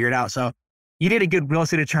hard to figure it out. So you need a good real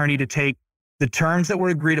estate attorney to take the terms that were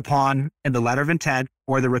agreed upon in the letter of intent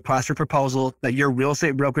or the request for proposal that your real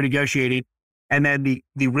estate broker negotiated. And then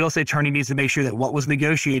the real estate attorney needs to make sure that what was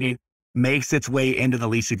negotiated makes its way into the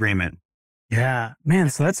lease agreement. Yeah, man.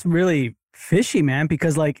 So that's really fishy, man,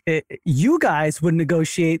 because like you guys would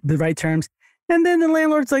negotiate the right terms. And then the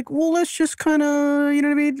landlord's like, well, let's just kind of, you know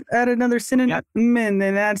what I mean? Add another synonym and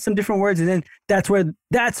then add some different words. And then that's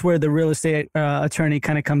where the real estate attorney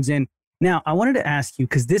kind of comes in. Now, I wanted to ask you,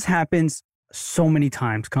 because this happens so many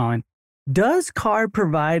times, Colin, does Carr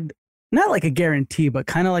provide not like a guarantee, but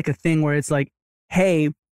kind of like a thing where it's like, hey,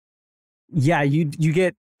 yeah, you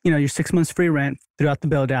get, your 6 months free rent throughout the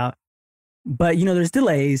build out, but there's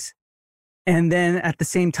delays. And then at the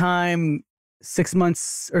same time, 6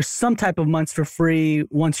 months or some type of months for free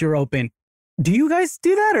once you're open. Do you guys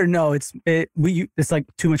do that or no? It's like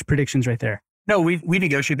too much predictions right there. No, we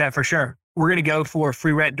negotiate that for sure. We're going to go for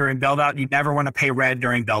free rent during build out. You never want to pay rent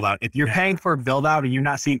during build out. If you're paying for build out and you're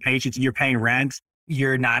not seeing patients and you're paying rent,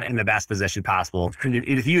 you're not in the best position possible.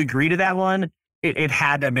 If you agree to that one, it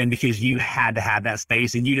had to have been because you had to have that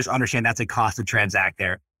space and you just understand that's a cost to transact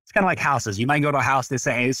there. It's kind of like houses. You might go to a house, they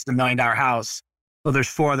say, hey, this is a $1 million house. Well, there's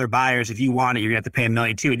 4 other buyers. If you want it, you're going to have to pay $1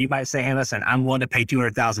 million too. And you might say, hey, listen, I'm willing to pay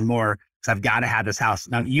 $200,000 more because I've got to have this house.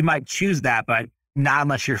 Now, you might choose that, but not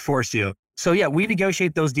unless you're forced to. So yeah, we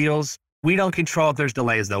negotiate those deals. We don't control if there's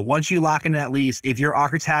delays though. Once you lock into that lease, if your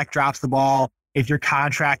architect drops the ball, if your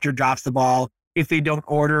contractor drops the ball, if they don't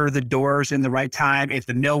order the doors in the right time, if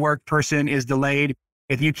the millwork person is delayed,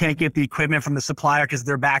 if you can't get the equipment from the supplier because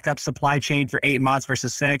they're backed up supply chain for 8 months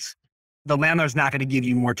versus 6, the landlord's not going to give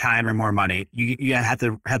you more time or more money. You have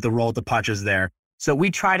to roll with the punches there. So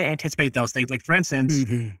we try to anticipate those things. Like for instance,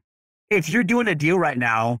 if you're doing a deal right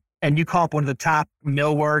now and you call up one of the top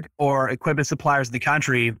millwork or equipment suppliers in the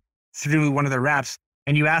country through one of their reps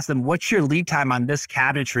and you ask them, what's your lead time on this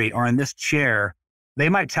cabinetry or on this chair? They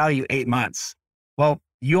might tell you 8 months. Well,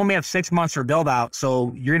 you only have 6 months for build out.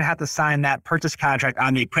 So you're going to have to sign that purchase contract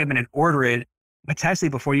on the equipment and order it potentially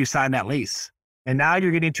before you sign that lease. And now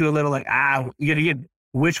you're getting to a little like, you got to get,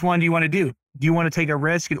 which one do you want to do? Do you want to take a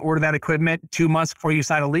risk and order that equipment 2 months before you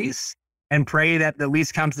sign a lease and pray that the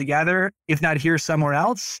lease comes together, if not here, somewhere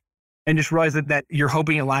else, and just realize that you're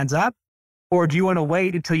hoping it lines up? Or do you want to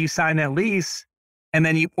wait until you sign that lease and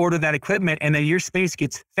then you order that equipment and then your space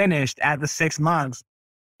gets finished at the 6 months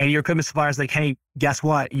and your equipment supplier is like, hey, guess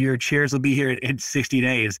what? Your chairs will be here in 60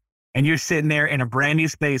 days. And you're sitting there in a brand new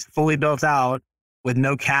space, fully built out, with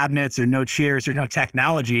no cabinets or no chairs or no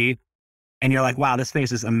technology. And you're like, wow, this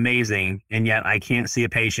space is amazing. And yet I can't see a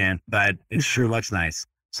patient, but it sure looks nice.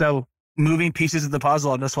 So moving pieces of the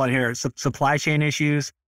puzzle on this one here, supply chain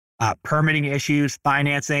issues, permitting issues,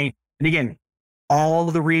 financing. And again,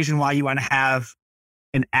 all the reason why you want to have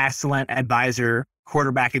an excellent advisor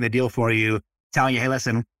quarterbacking the deal for you, telling you, hey,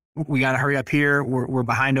 listen, we got to hurry up here. We're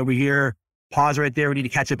behind over here. Pause right there. We need to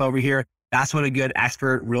catch up over here. That's what a good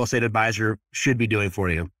expert real estate advisor should be doing for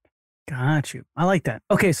you. Got you. I like that.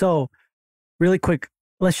 Okay. So really quick,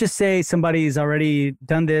 let's just say somebody's already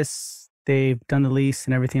done this. They've done the lease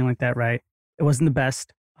and everything like that, right? It wasn't the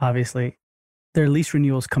best, obviously. Their lease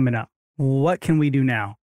renewal's coming up. What can we do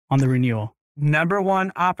now on the renewal? Number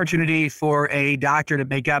one opportunity for a doctor to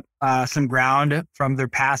make up some ground from their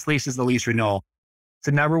past lease is the lease renewal. It's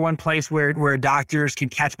the number one place where doctors can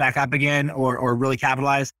catch back up again or really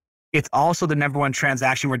capitalize. It's also the number one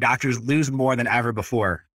transaction where doctors lose more than ever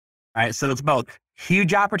before. All right. So it's both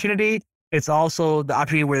huge opportunity. It's also the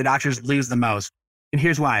opportunity where the doctors lose the most. And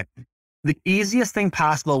here's why. The easiest thing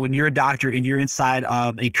possible when you're a doctor and you're inside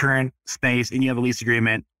of a current space and you have a lease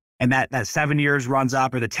agreement and that 7 years runs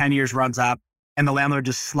up or the 10 years runs up and the landlord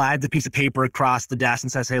just slides a piece of paper across the desk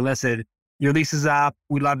and says, hey, listen, your lease is up.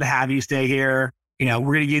 We'd love to have you stay here. We're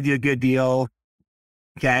going to give you a good deal.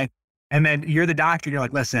 Okay. And then you're the doctor and you're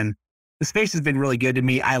like, listen, the space has been really good to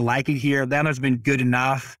me. I like it here. The landlord's been good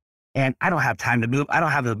enough and I don't have time to move. I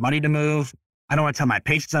don't have the money to move. I don't want to tell my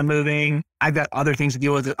patients I'm moving. I've got other things to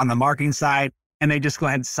deal with on the marketing side. and they just go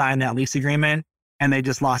ahead and sign that lease agreement, and they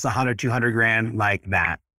just lost 100, 200 grand like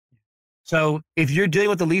that. So if you're dealing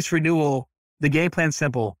with the lease renewal, the game plan's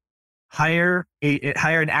simple. Hire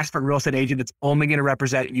an expert real estate agent that's only going to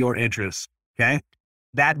represent your interests. Okay.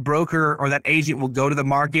 That broker or that agent will go to the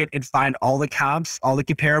market and find all the comps, all the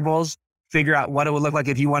comparables, figure out what it would look like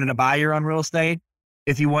if you wanted to buy your own real estate,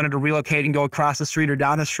 if you wanted to relocate and go across the street or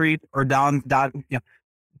down the street or down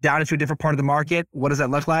into a different part of the market. What does that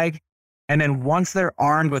look like? And then once they're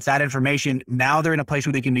armed with that information, now they're in a place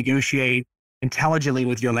where they can negotiate intelligently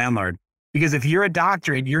with your landlord. Because if you're a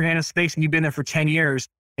doctor and you're in a space and you've been there for 10 years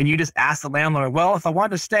and you just ask the landlord, well, if I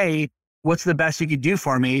want to stay, what's the best you could do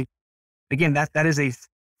for me? Again, that is a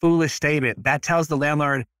foolish statement. That tells the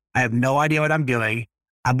landlord, I have no idea what I'm doing.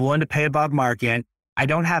 I'm willing to pay above market. I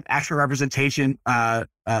don't have extra representation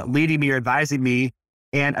leading me or advising me,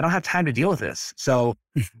 and I don't have time to deal with this. So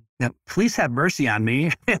please have mercy on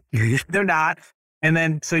me. They're not. And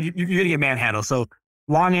then, so you're going to get manhandled. So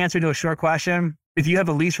long answer to a short question. If you have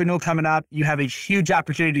a lease renewal coming up, you have a huge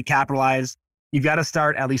opportunity to capitalize. You've got to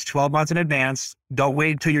start at least 12 months in advance. Don't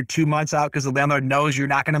wait until you're 2 months out because the landlord knows you're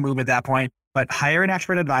not going to move at that point. But hire an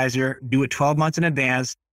expert advisor, do it 12 months in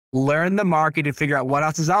advance, learn the market and figure out what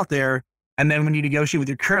else is out there. And then when you negotiate with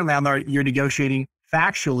your current landlord, you're negotiating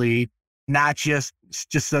factually, not just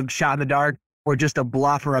a shot in the dark or just a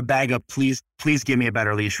bluff or a bag of please give me a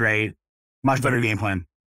better lease rate. Much better game plan.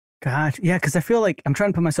 Gosh. Yeah. Cause I feel like I'm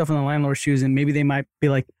trying to put myself in the landlord's shoes and maybe they might be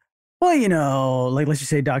like, well, like let's just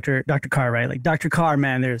say Dr. Carr, right? Like Dr. Carr,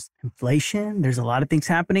 man, there's inflation. There's a lot of things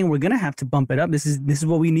happening. We're going to have to bump it up. This is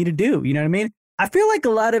what we need to do. You know what I mean? I feel like a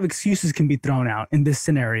lot of excuses can be thrown out in this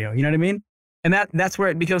scenario. You know what I mean? And that's where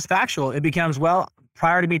it becomes factual. It becomes, well,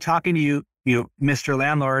 prior to me talking to you, Mr.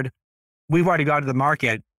 Landlord, we've already gone to the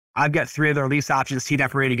market. I've got 3 other lease options teed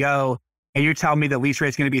up ready to go. And you're telling me the lease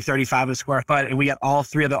rate's going to be 35 a square foot. And we got all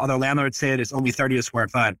 3 of the other landlords saying it's only 30 a square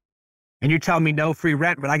foot. And you're telling me no free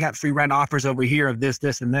rent, but I got free rent offers over here of this,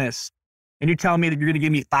 this, and this. And you're telling me that you're going to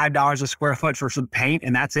give me $5 a square foot for some paint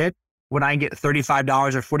and that's it? When I can get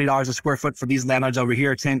 $35 or $40 a square foot for these landlords over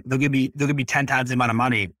here, they'll give me 10 times the amount of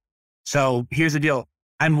money. So here's the deal.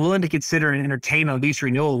 I'm willing to consider and entertain a lease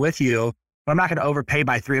renewal with you, but I'm not going to overpay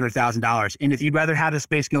by $300,000. And if you'd rather have the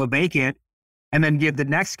space go vacant and then give the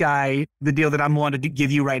next guy the deal that I'm willing to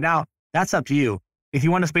give you right now, that's up to you. If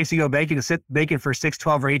you want a space to go vacant, to sit vacant for 6,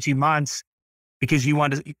 12, or 18 months because you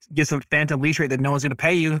want to get some phantom lease rate that no one's going to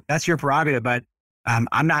pay you, that's your prerogative. But I'm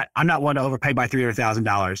not one to overpay by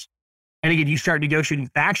 $300,000. And again, you start negotiating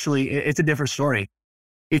factually, it's a different story.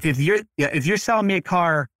 If you're selling me a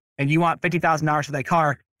car and you want $50,000 for that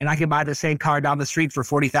car, and I can buy the same car down the street for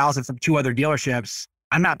 $40,000 from 2 other dealerships,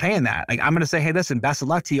 I'm not paying that. Like I'm going to say, hey, listen, best of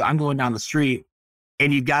luck to you. I'm going down the street.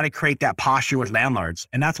 And you've got to create that posture with landlords.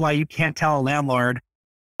 And that's why you can't tell a landlord,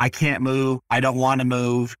 I can't move. I don't want to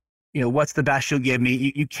move. What's the best you'll give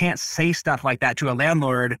me? You can't say stuff like that to a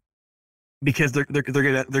landlord because they're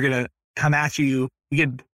gonna come at you.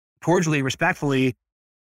 Again, cordially, respectfully,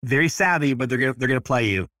 very savvy, but they're gonna play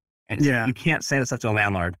you. And you can't say that stuff to a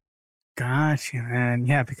landlord. Gotcha, man.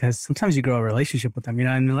 Yeah, because sometimes you grow a relationship with them,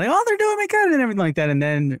 and they're like, oh, they're doing me good and everything like that. And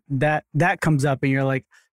then that comes up and you're like,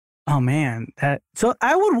 oh man, so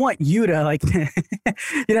I would want you to like, you know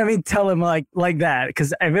what I mean? Tell them like that.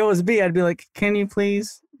 Cause if it was me, I'd be like, can you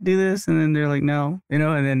please do this? And then they're like, no,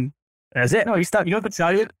 and then that's it. No, you stop. You know what I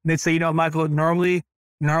tell you? They'd say, Michael, normally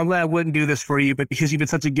I wouldn't do this for you, but because you've been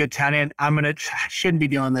such a good tenant, I shouldn't be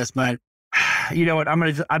doing this, but you know what?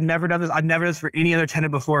 I've never done this. I've never done this for any other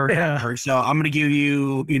tenant before. Yeah. So I'm going to give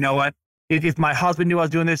you, you know what? If my husband knew I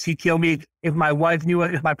was doing this, he'd kill me. If my wife knew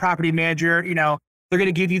it, if my property manager, they're going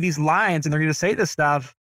to give you these lines and they're going to say this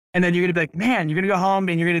stuff. And then you're going to be like, man, you're going to go home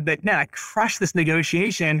and you're going to be like, man, I crushed this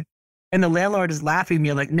negotiation. And the landlord is laughing at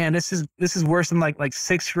me like, man, this is worse than like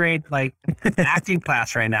 6th grade, like acting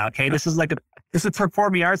class right now. Okay. This is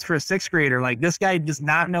performing arts for a 6th grader. Like this guy does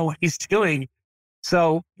not know what he's doing.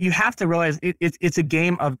 So you have to realize it's a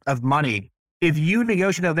game of money. If you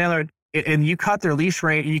negotiate with a landlord and you cut their lease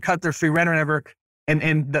rate and you cut their free rent or whatever,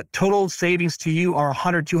 and the total savings to you are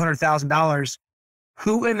 $100,000, $200,000,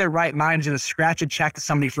 who in their right mind is going to scratch a check to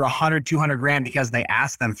somebody for $100,000, $200,000 because they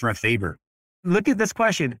asked them for a favor? Look at this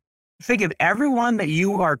question. Think of everyone that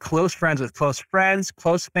you are close friends with, close friends,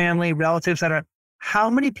 close family, relatives, etc. How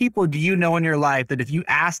many people do you know in your life that if you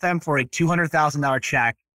ask them for a $200,000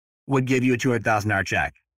 check would give you a $200,000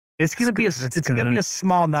 check? It's going to be a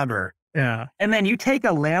small number. Yeah. And then you take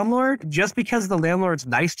a landlord just because the landlord's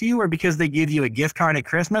nice to you or because they give you a gift card at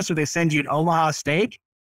Christmas or they send you an Omaha steak,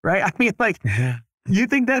 right? I mean, like, you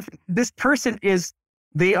think that this person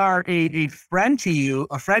they are a friend to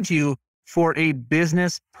you for a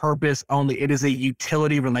business purpose only. It is a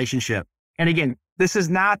utility relationship. And again, this is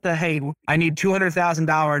not the, hey, I need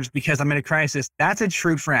 $200,000 because I'm in a crisis. That's a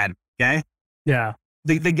true friend. Okay. Yeah.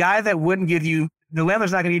 The guy that wouldn't give you, the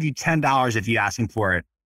landlord's not going to give you $10 if you ask him for it.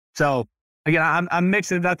 So again, I'm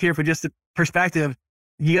mixing it up here for just the perspective.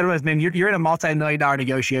 You got to realize, man, you're in a multi-million-dollar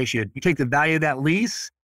negotiation. You take the value of that lease,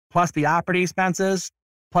 plus the operating expenses,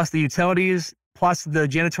 plus the utilities, plus the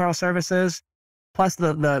janitorial services, plus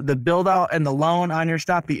the build out and the loan on your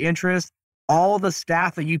stuff, the interest, all the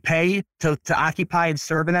staff that you pay to occupy and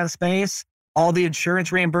serve in that space, all the insurance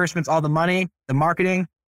reimbursements, all the money, the marketing,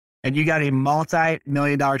 and you got a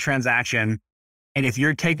multi-million-dollar transaction. And if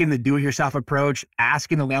you're taking the do-it-yourself approach,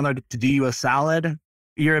 asking the landlord to do you a solid,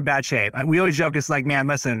 you're in bad shape. We always joke, it's like, man,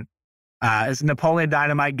 listen, it's Napoleon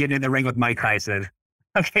Dynamite getting in the ring with Mike Tyson.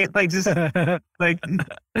 Okay, like just like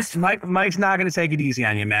Mike's not going to take it easy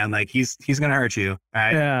on you, man. Like he's going to hurt you.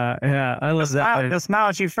 Right? Yeah. I love that. He'll smile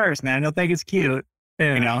at you first, man. He'll think it's cute.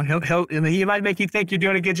 Yeah. You know, he might make you think you're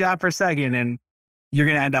doing a good job for a second, and you're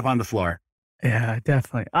going to end up on the floor. Yeah,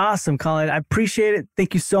 definitely. Awesome, Colin. I appreciate it.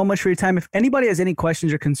 Thank you so much for your time. If anybody has any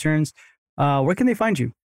questions or concerns, where can they find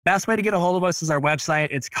you? Best way to get a hold of us is our website.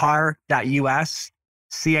 It's carr.us,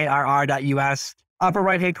 CARR.us. Upper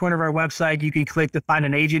right-hand corner of our website, you can click to find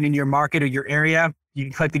an agent in your market or your area. You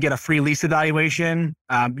can click to get a free lease evaluation.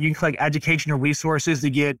 You can click educational resources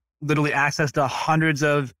to get literally access to hundreds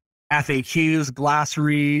of FAQs,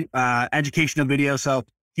 glossary, educational videos. So if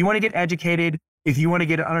you want to get educated, if you want to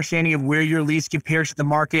get an understanding of where your lease compares to the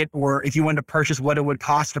market, or if you want to purchase, what it would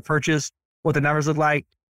cost to purchase, what the numbers look like,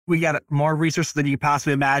 we got more resources than you could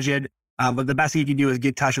possibly imagine. But the best thing you can do is get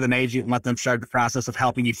in touch with an agent and let them start the process of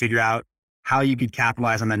helping you figure out how you could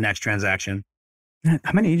capitalize on the next transaction.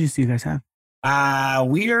 How many agents do you guys have?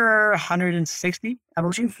 We are 160, I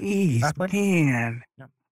believe. Jeez, man.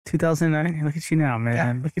 2009. Look at you now, man.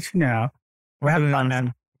 Yeah. Look at you now. We're having fun,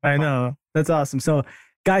 man. I know. That's awesome. So,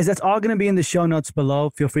 guys, that's all going to be in the show notes below.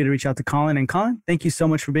 Feel free to reach out to Colin. And Colin, thank you so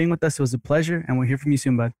much for being with us. It was a pleasure. And we'll hear from you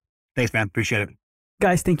soon, bud. Thanks, man. Appreciate it.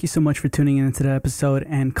 Guys, thank you so much for tuning in into the episode.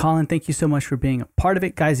 And Colin, thank you so much for being a part of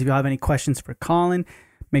it. Guys, if you have any questions for Colin,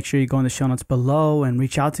 make sure you go in the show notes below and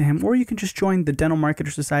reach out to him. Or you can just join the Dental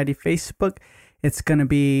Marketer Society Facebook. It's going to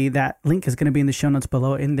be, that link is going to be in the show notes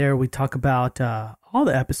below. In there, we talk about all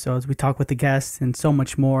the episodes. We talk with the guests and so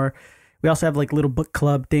much more. We also have like little book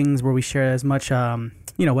club things where we share as much,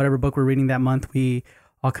 whatever book we're reading that month. We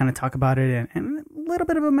all kind of talk about it and a little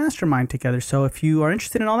bit of a mastermind together. So if you are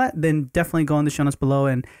interested in all that, then definitely go in the show notes below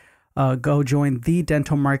and go join the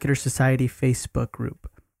Dental Marketer Society Facebook group.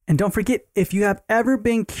 And don't forget, if you have ever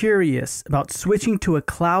been curious about switching to a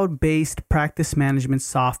cloud-based practice management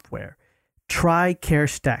software, try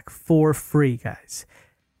CareStack for free, guys.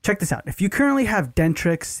 Check this out. If you currently have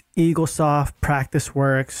Dentrix, EagleSoft,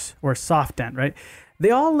 PracticeWorks, or SoftDent, right? They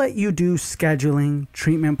all let you do scheduling,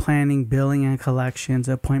 treatment planning, billing and collections,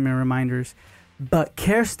 appointment reminders. But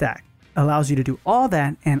CareStack allows you to do all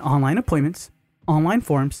that and online appointments, online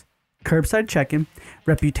forms, curbside check-in,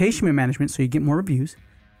 reputation management so you get more reviews,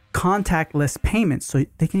 contactless payments so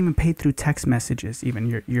they can even pay through text messages,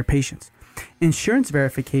 even your patients, insurance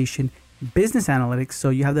verification, business analytics so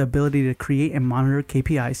you have the ability to create and monitor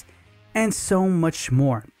KPIs, and so much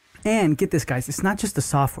more. And get this, guys, it's not just the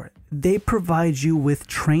software. They provide you with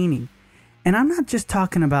training. And I'm not just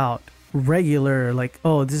talking about regular, like,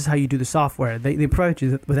 oh, this is how you do the software. They provide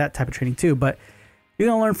you with that type of training too. But you're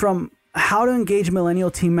going to learn from how to engage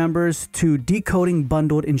millennial team members to decoding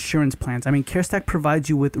bundled insurance plans. I mean, CareStack provides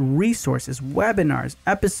you with resources, webinars,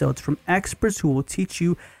 episodes from experts who will teach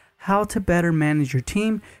you how to better manage your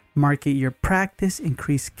team, market your practice,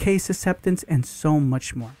 increase case acceptance, and so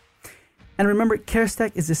much more. And remember,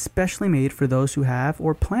 CareStack is especially made for those who have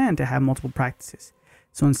or plan to have multiple practices.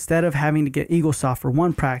 So instead of having to get EagleSoft for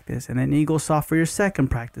one practice and then EagleSoft for your second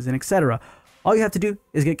practice and etc., all you have to do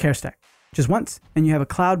is get CareStack just once, and you have a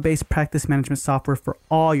cloud-based practice management software for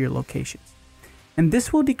all your locations. And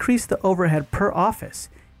this will decrease the overhead per office.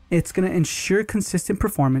 It's going to ensure consistent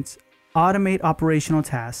performance, automate operational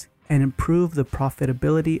tasks, and improve the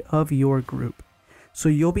profitability of your group. So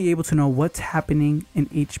you'll be able to know what's happening in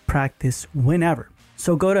each practice whenever.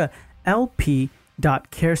 So go to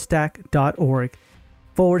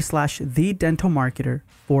lp.carestack.org/thedentalmarketer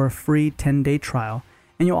for a free 10-day trial.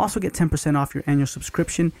 And you'll also get 10% off your annual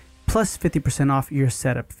subscription plus 50% off your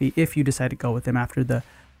setup fee if you decide to go with them after the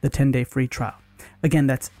 10-day free trial. Again,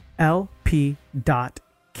 that's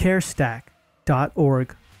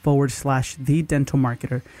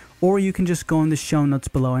lp.carestack.org/thedentalmarketer. Or you can just go in the show notes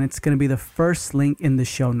below, and it's going to be the first link in the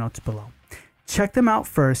show notes below. Check them out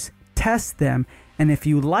first, test them. And if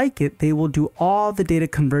you like it, they will do all the data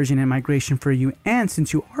conversion and migration for you. And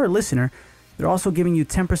since you are a listener, they're also giving you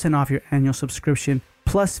 10% off your annual subscription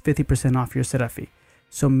plus 50% off your setup fee.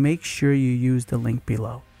 So make sure you use the link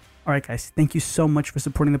below. All right, guys, thank you so much for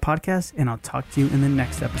supporting the podcast, and I'll talk to you in the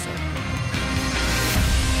next episode.